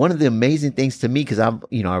one of the amazing things to me, because I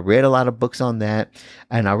read a lot of books on that,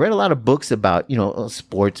 and I read a lot of books about,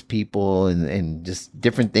 sports people and just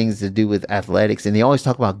different things to do with athletics. And they always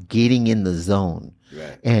talk about getting in the zone.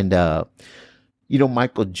 Right. And,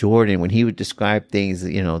 Michael Jordan, when he would describe things,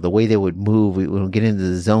 the way they would move, we would get into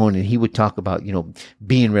the zone, and he would talk about,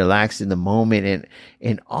 being relaxed in the moment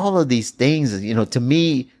and all of these things, to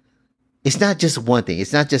me, it's not just one thing.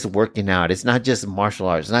 It's not just working out. It's not just martial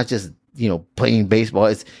arts. It's not just, playing baseball.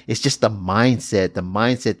 It's just the mindset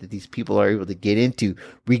that these people are able to get into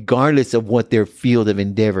regardless of what their field of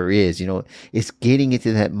endeavor is. It's getting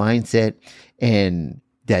into that mindset and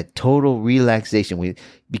that total relaxation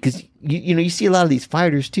because you see a lot of these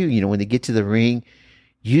fighters too, when they get to the ring,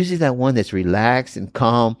 usually that one that's relaxed and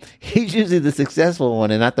calm, he's usually the successful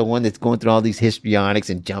one and not the one that's going through all these histrionics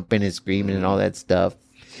and jumping and screaming and all that stuff.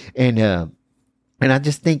 And I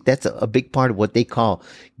just think that's a big part of what they call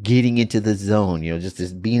getting into the zone, just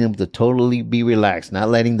this being able to totally be relaxed, not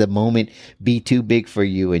letting the moment be too big for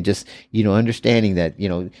you, and just, understanding that,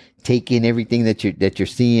 take in everything that you're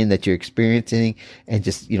seeing, that you're experiencing, and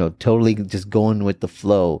just, totally just going with the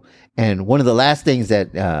flow. And one of the last things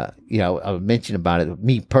that, I would mention about it,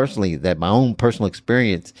 me personally, that my own personal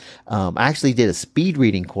experience, I actually did a speed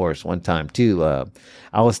reading course one time too.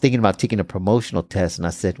 I was thinking about taking a promotional test, and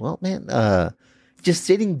I said, well, man, just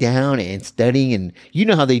sitting down and studying, and you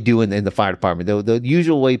know how they do in the fire department. The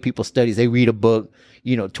usual way people study is they read a book,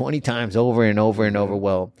 20 times over and over and over.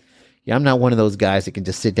 Well, yeah, I'm not one of those guys that can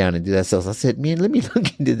just sit down and do that. So I said, man, let me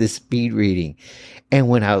look into this speed reading. And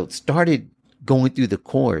when I started going through the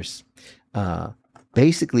course,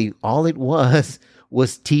 basically all it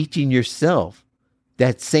was teaching yourself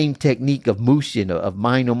that same technique of Mushin, of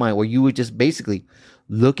mind on mind, where you would just basically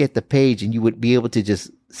look at the page and you would be able to just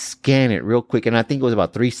scan it real quick. And I think it was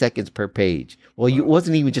about 3 seconds per page. Well, it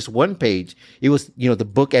wasn't even just one page. It was, the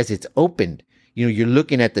book as it's opened. You're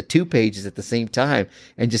looking at the 2 pages at the same time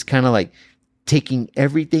and just kind of like taking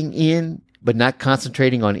everything in, but not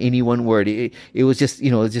concentrating on any one word. It was just,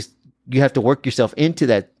 you have to work yourself into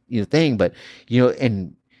that, thing. But,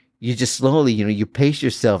 and you just slowly, you pace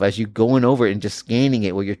yourself as you're going over it and just scanning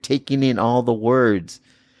it, where you're taking in all the words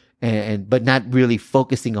but not really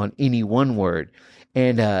focusing on any one word.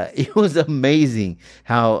 And it was amazing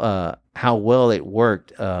how well it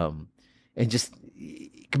worked. And just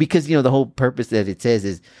because, the whole purpose that it says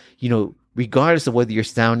is, regardless of whether you're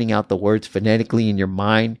sounding out the words phonetically in your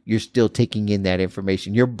mind, you're still taking in that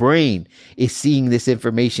information. Your brain is seeing this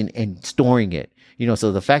information and storing it.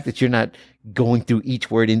 So the fact that you're not going through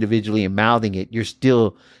each word individually and mouthing it, you're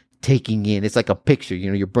still taking in. It's like a picture.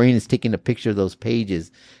 Your brain is taking a picture of those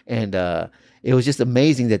pages. And it was just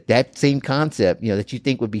amazing that same concept, that you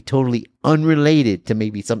think would be totally unrelated to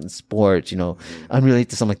maybe something sports,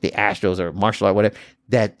 unrelated to something like the Astros or martial art, whatever,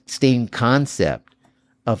 that same concept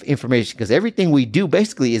of information. Because everything we do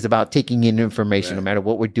basically is about taking in information, no matter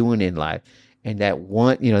what we're doing in life. And that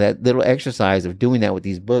one, that little exercise of doing that with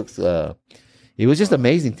these books, it was just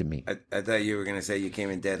amazing to me. I thought you were going to say you came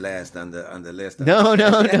in dead last on the list. No.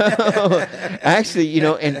 Actually,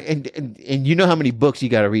 and you know how many books you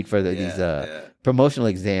got to read for these promotional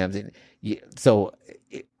exams. And so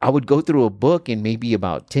I would go through a book in maybe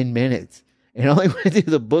about 10 minutes. And I only went through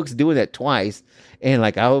the books doing that twice. And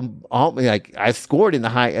I scored in the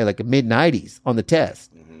high, like mid 90s on the test.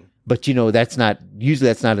 But, that's not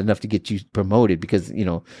enough to get you promoted, because,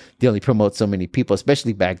 they only promote so many people,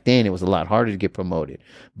 especially back then. It was a lot harder to get promoted.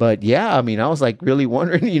 But yeah, I mean, I was like really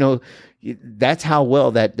wondering, that's how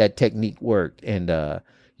well that technique worked. And,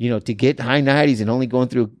 to get high 90s and only going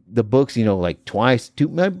through the books, like twice,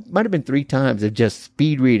 might have been 3 times of just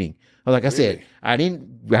speed reading. Like I said, I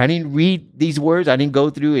didn't read these words. I didn't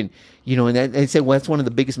go through and, and they said, well, that's one of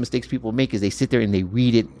the biggest mistakes people make, is they sit there and they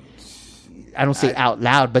read it. I don't say out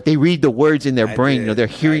loud, but they read the words in their brain. They're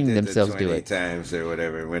hearing themselves do it. Times or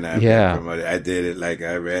whatever when I got promoted, I did it. Like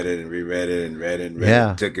I read it and reread it and read it and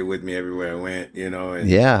read it. Took it with me everywhere I went, and all of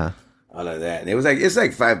that. And it's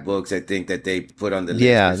like 5 books, I think, that they put on the list.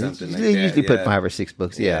 Yeah, or something they usually put 5 or 6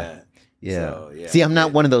 books. Yeah. So, see, I'm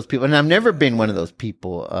not one of those people, and I've never been one of those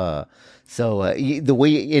people. The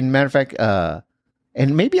way, in matter of fact,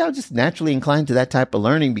 and maybe I was just naturally inclined to that type of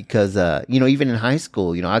learning because, even in high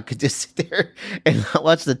school, I could just sit there and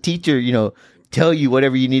watch the teacher, tell you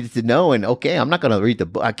whatever you needed to know. And okay, I'm not going to read the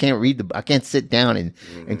book. I can't sit down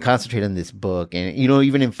and concentrate on this book. And,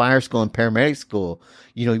 even in fire school and paramedic school,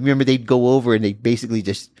 remember they'd go over and they basically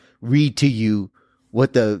just read to you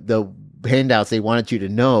what the handouts they wanted you to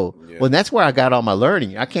know. Yeah. Well, that's where I got all my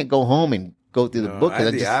learning. I can't go home and go through the book. I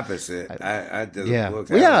did the opposite. I did the books.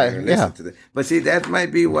 Listen to them. But see, that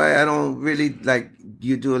might be why I don't really like.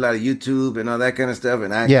 You do a lot of YouTube and all that kind of stuff,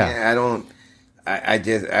 and that's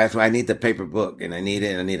why I need the paper book, and I need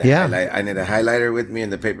a highlight. I need a highlighter with me in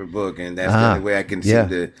the paper book, and that's the only way I can seem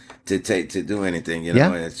to do anything.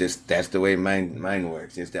 And it's just that's the way mine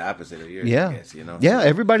works. It's the opposite of yours. I guess, Yeah,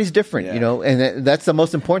 everybody's different. And that's the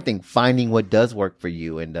most important thing: finding what does work for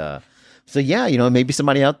you. And maybe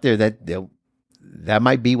somebody out there that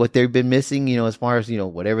might be what they've been missing, as far as,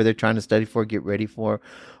 whatever they're trying to study for, get ready for.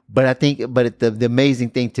 But I think, the amazing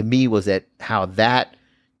thing to me was how that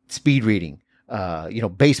speed reading,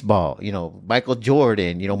 baseball, Michael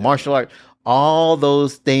Jordan, martial art, all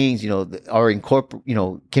those things, are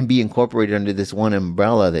can be incorporated under this one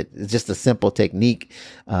umbrella. That it's just a simple technique,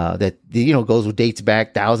 that, dates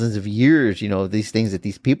back thousands of years, these things that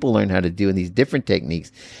these people learn how to do, and these different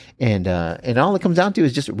techniques. And all it comes down to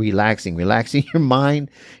is just relaxing your mind,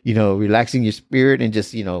 relaxing your spirit, and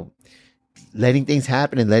just, letting things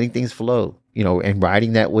happen and letting things flow, and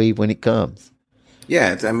riding that wave when it comes.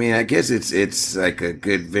 Yeah, I guess it's like a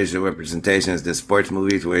good visual representation. It's the sports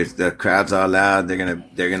movies where the crowd's all loud, they're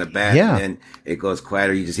gonna bat, and then it goes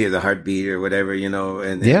quieter. You just hear the heartbeat or whatever,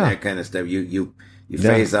 and that kind of stuff. You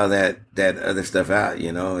phase all that other stuff out,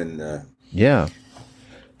 and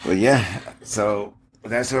so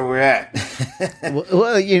that's where we're at.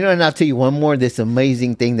 Well, and I'll tell you one more. This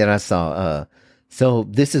amazing thing that I saw. So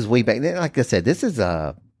this is way back then. Like I said, this is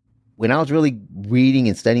when I was really reading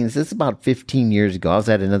and studying this. This is about 15 years ago. I was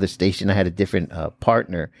at another station. I had a different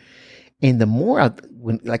partner, and the more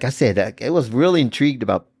like I said, I was really intrigued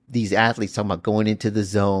about these athletes talking about going into the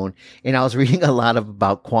zone, and I was reading a lot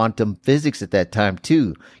about quantum physics at that time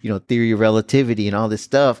too. Theory of relativity and all this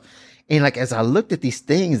stuff. And like as I looked at these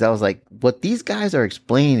things, I was like, what these guys are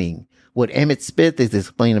explaining, what Emmett Smith is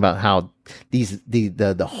explaining about how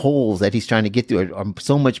the holes that he's trying to get through are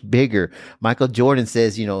so much bigger. Michael Jordan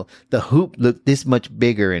says, the hoop looked this much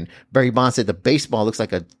bigger, and Barry Bonds said the baseball looks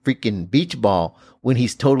like a freaking beach ball when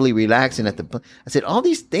he's totally relaxing I said, all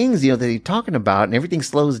these things, that he's talking about, and everything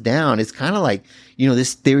slows down. It's kind of like,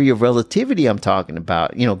 this theory of relativity I'm talking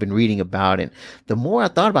about, been reading about. And the more I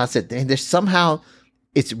thought about it, I said, there's somehow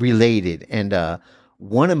it's related. And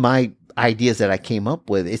one of my ideas that I came up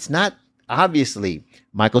with, it's not obviously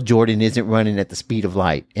Michael Jordan isn't running at the speed of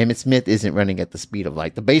light. Emmett Smith isn't running at the speed of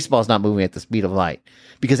light. The baseball's not moving at the speed of light,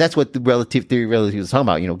 because that's what the relative theory of relativity was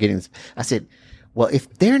talking about, I said, well, if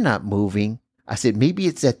they're not moving, I said, maybe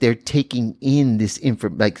it's that they're taking in this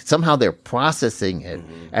information, like somehow they're processing it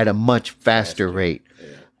at a much faster rate.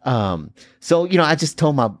 So, I just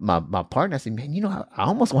told my partner, I said, man, I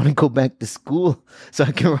almost want to go back to school so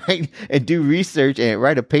I can write and do research and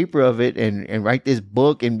write a paper of it and write this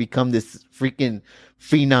book and become this freaking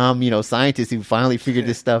phenom, scientist who finally figured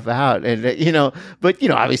this stuff out. And, but,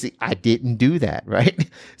 obviously I didn't do that. Right.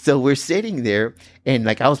 So we're sitting there, and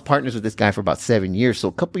like I was partners with this guy for about 7 years. So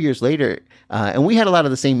a couple of years later, and we had a lot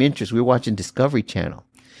of the same interests. We were watching Discovery Channel,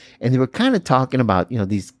 and they were kind of talking about,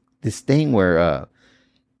 this thing where,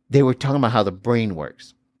 they were talking about how the brain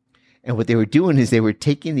works. And what they were doing is they were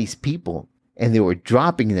taking these people and they were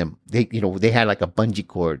dropping them. They had like a bungee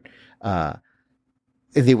cord. And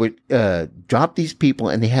they would drop these people,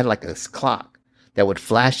 and they had like a clock that would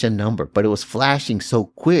flash a number, but it was flashing so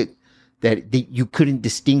quick that you couldn't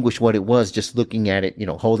distinguish what it was just looking at it,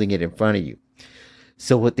 holding it in front of you.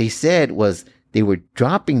 So what they said was they were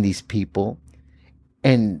dropping these people,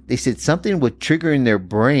 and they said something would trigger in their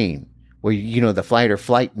brain where, the flight or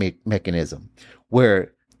flight mechanism,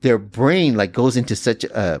 where their brain like goes into such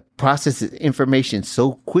a processes information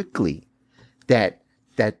so quickly that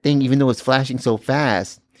thing, even though it's flashing so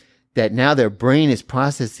fast, that now their brain is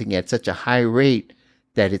processing at such a high rate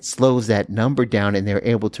that it slows that number down, and they're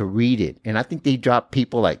able to read it. And I think they dropped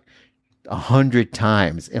people like 100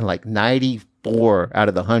 times, and like 94 out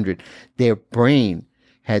of the 100, their brain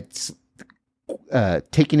had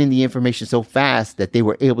taking in the information so fast that they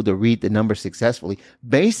were able to read the number successfully,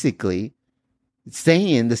 basically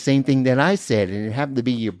saying the same thing that I said. And it happened to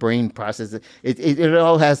be your brain process. It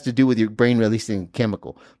all has to do with your brain releasing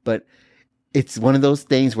chemical. But it's one of those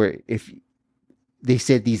things where if they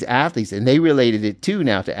said these athletes, and they related it too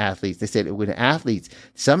now to athletes, they said when athletes,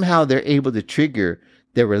 somehow they're able to trigger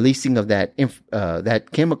the releasing of that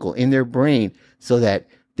chemical in their brain so that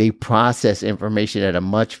they process information at a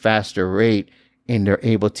much faster rate, and they're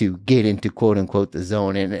able to get into quote unquote the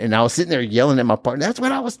zone. And I was sitting there yelling at my partner. That's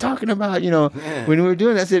what I was talking about, when we were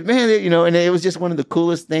doing it. I said, man, and it was just one of the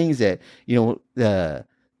coolest things that, kind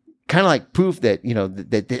of like proof that,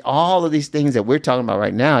 that all of these things that we're talking about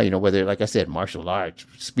right now, whether, like I said, martial arts,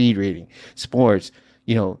 speed reading, sports,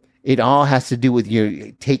 it all has to do with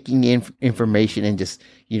you taking in information and just,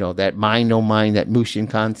 that mind, no mind, that Mushin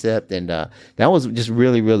concept. And that was just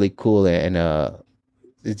really, really cool. And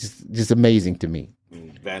it's just amazing to me.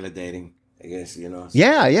 Validating, I guess,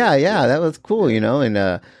 Yeah. That was cool, and,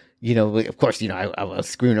 of course, I was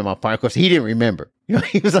screaming at my partner. Of course, he didn't remember.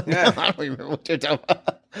 He was like, no, I don't remember what you're talking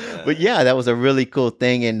about. But yeah, that was a really cool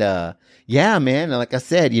thing. And yeah, man, like I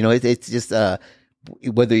said, it's just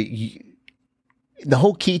whether the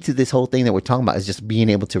whole key to this whole thing that we're talking about is just being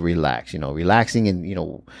able to relax, relaxing, and,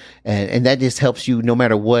 and that just helps you no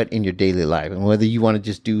matter what in your daily life. And whether you want to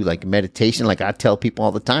just do like meditation, like I tell people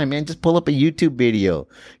all the time, man, just pull up a YouTube video,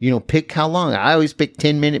 pick how long. I always pick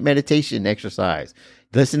 10-minute meditation exercise.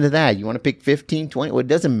 Listen to that. You want to pick 15, 20, well, it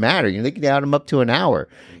doesn't matter. They can add them up to an hour,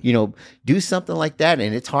 do something like that.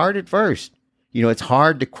 And it's hard at first. It's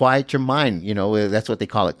hard to quiet your mind. That's what they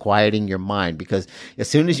call it, quieting your mind. Because as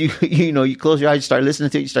soon as you close your eyes, you start listening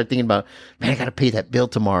to it, you start thinking about, man, I got to pay that bill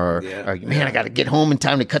tomorrow. Or man, I got to get home in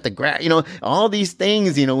time to cut the grass. All these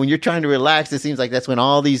things, when you're trying to relax, it seems like that's when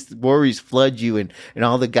all these worries flood you and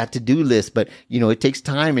all the got to do lists. But, it takes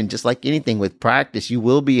time. And just like anything with practice, you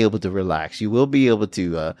will be able to relax. You will be able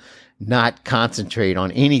to, not concentrate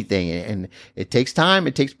on anything. And it takes time.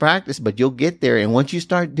 It takes practice, but you'll get there. And once you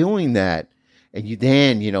start doing that, And you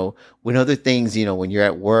then, when other things, when you're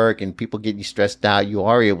at work and people get you stressed out, you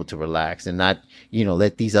are able to relax and not,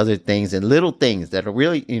 let these other things and little things that are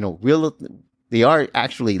really, real, they are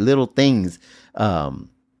actually little things.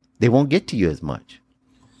 They won't get to you as much.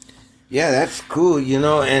 Yeah, that's cool.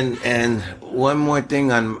 And one more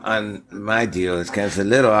thing on my deal. It's kind of a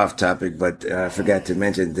little off topic, but I forgot to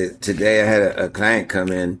mention that today I had a client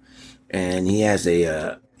come in, and he has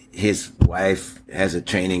his wife has a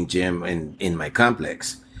training gym in my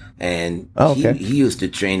complex, and he used to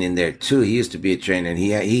train in there too. He used to be a trainer, and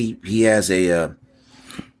he has a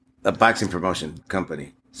boxing promotion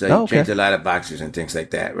company. So he trains a lot of boxers and things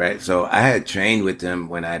like that, right? So I had trained with him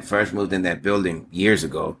when I had first moved in that building years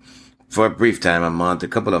ago for a brief time, a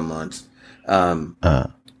couple of months.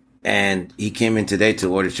 And he came in today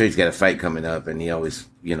to order shirt. He's got a fight coming up, and he always,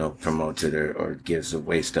 promotes it or gives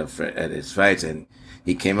away stuff at his fights. And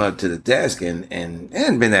he came up to the desk, and it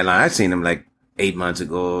hadn't been that long. I seen him like 8 months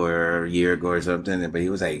ago or a year ago or something. But he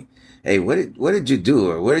was like, "Hey, what did you do?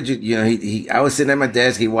 Or what did you, I was sitting at my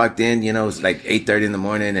desk. He walked in, it was like 8:30 in the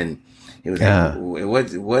morning, and he was like,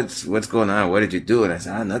 what's going on? What did you do?" And I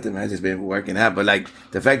said, nothing, man. I just been working out. But like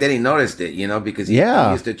the fact that he noticed it, because he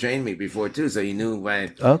used to train me before too. So he knew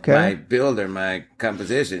my build or my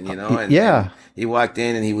composition, and he walked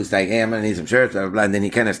in and he was like, "Hey, I'm going to need some shirts, blah, blah, blah." And then he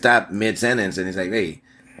kind of stopped mid sentence and he's like, "Hey,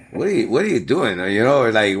 what are you doing?"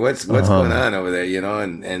 Or like, what's going on over there?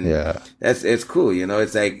 And it's cool.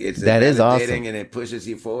 It's like, that is awesome. And it pushes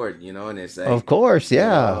you forward, and it's like, of course.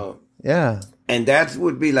 Yeah. Yeah. And that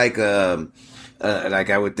would be like like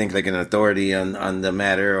I would think like an authority on the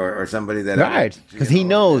matter or somebody that right, because he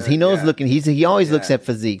knows looking. He always looks at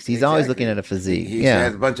physiques. He's always looking at a physique. He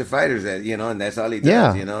has a bunch of fighters that and that's all he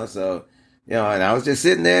does. So and I was just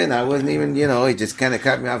sitting there and I wasn't even he just kind of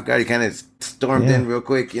caught me off guard. He kind of stormed in real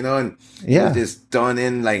quick, and he was just throwing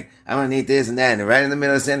in like, "I'm gonna need this and that," and right in the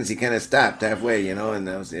middle of the sentence he kind of stopped halfway, and it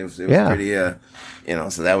was pretty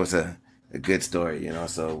so that was a good story,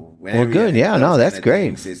 so good. Yeah, no, that's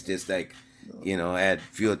great. Things, it's just like, add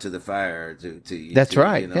fuel to the fire to that's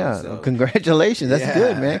right. So. Congratulations. That's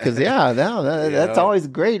good, man. Because that's always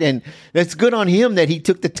great. And that's good on him that he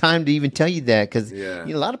took the time to even tell you that. Because a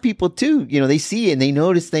lot of people too, they see it and they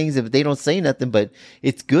notice things if they don't say nothing, but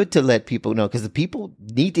it's good to let people know because the people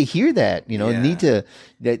need to hear that, need to,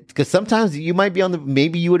 because sometimes you might be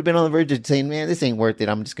maybe you would have been on the verge of saying, "Man, this ain't worth it.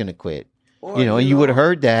 I'm just going to quit." Or, and you would have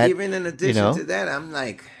heard that. Even in addition to that, I'm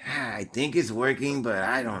like, I think it's working, but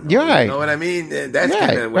I don't know. You're right. You know what I mean? That's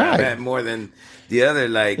kind of where I'm at more than the other.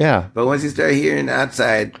 Like, but once you start hearing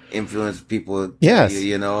outside influence people, it's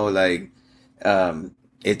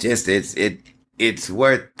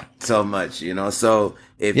worth so much, So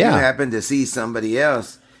if you happen to see somebody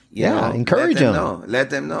else, encourage them. Let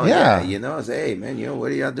them know. Say, "Hey, man,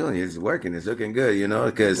 what are y'all doing? It's working. It's looking good."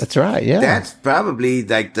 Because that's right. Yeah, that's probably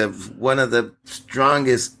like one of the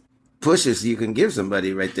strongest pushes you can give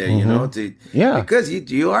somebody right there. Because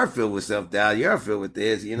you are filled with self-doubt. You are filled with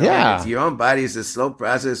this. It's your own body. It's a slow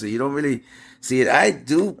process, so you don't really see it. I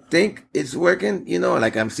do think it's working.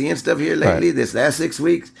 Like I'm seeing stuff here lately. Right. This last 6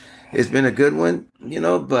 weeks, it's been a good one.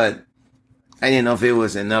 But I didn't know if it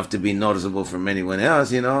was enough to be noticeable from anyone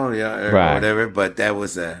else, or whatever. But that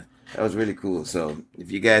was really cool. So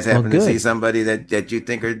if you guys happen to see somebody that you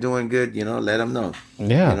think are doing good, let them know.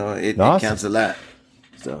 Yeah, it counts a lot.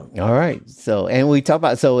 So all right. So and we talk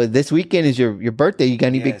about this weekend is your birthday. You got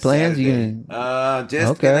any big plans? Saturday.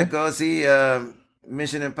 Gonna go see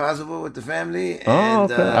Mission Impossible with the family.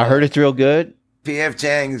 And, I heard it's real good. P.F.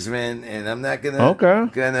 Chang's, man, and I'm not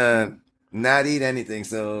gonna not eat anything.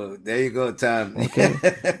 So there you go, Tom. Okay.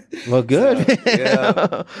 Well, good.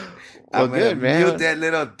 So, I'm gonna mute that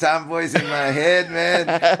little Tom voice in my head, man.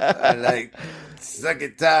 I'm like, suck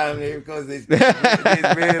it, Tom. Here goes these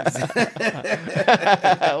ribs.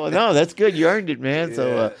 Well, no, that's good. You earned it, man.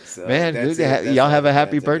 So man, good to y'all have a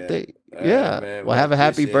happy birthday. Man, well, have a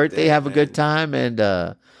happy birthday. Have a good time. And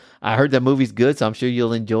I heard that movie's good, so I'm sure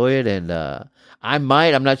you'll enjoy it. And I'm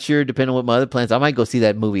not sure, depending on what my other plans, I might go see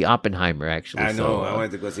that movie Oppenheimer, actually. I know, I wanted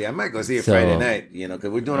to go see it. I might go see it Friday night, because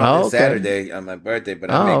we're doing all this Saturday on my birthday, but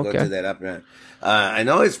I may go to that Oppenheimer. I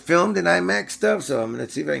know it's filmed in IMAX stuff, so I'm going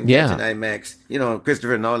to see if I can catch an IMAX.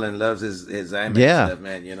 Christopher Nolan loves his IMAX stuff,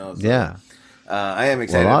 man, So, I am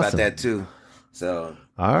excited about that, too. So.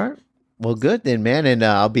 All right. Well, good then, man, and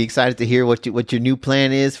I'll be excited to hear what your new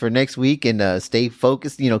plan is for next week, and stay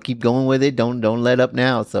focused. Keep going with it. Don't let up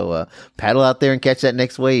now. So paddle out there and catch that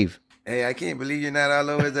next wave. Hey, I can't believe you're not all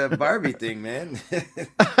over the Barbie thing, man.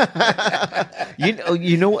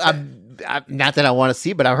 not that I want to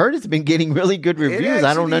see, but I've heard it's been getting really good reviews.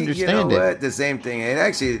 I don't understand it. The same thing. It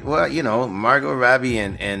actually, Margot Robbie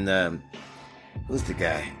and who's the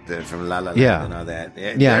guy from La La Land and all that?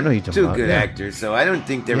 Yeah, I know you're talking about. Two good actors, so I don't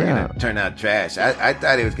think they were going to turn out trash. I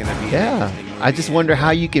thought it was going to be an interesting movie. I just wonder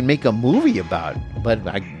how you can make a movie about it. But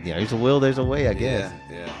there's a will, there's a way, I guess.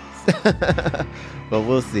 Yeah. But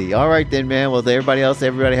we'll see. All right then, man. Well, to everybody else,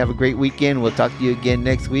 everybody have a great weekend. We'll talk to you again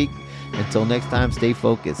next week. Until next time, stay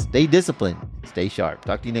focused, stay disciplined, stay sharp.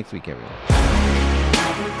 Talk to you next week, everyone.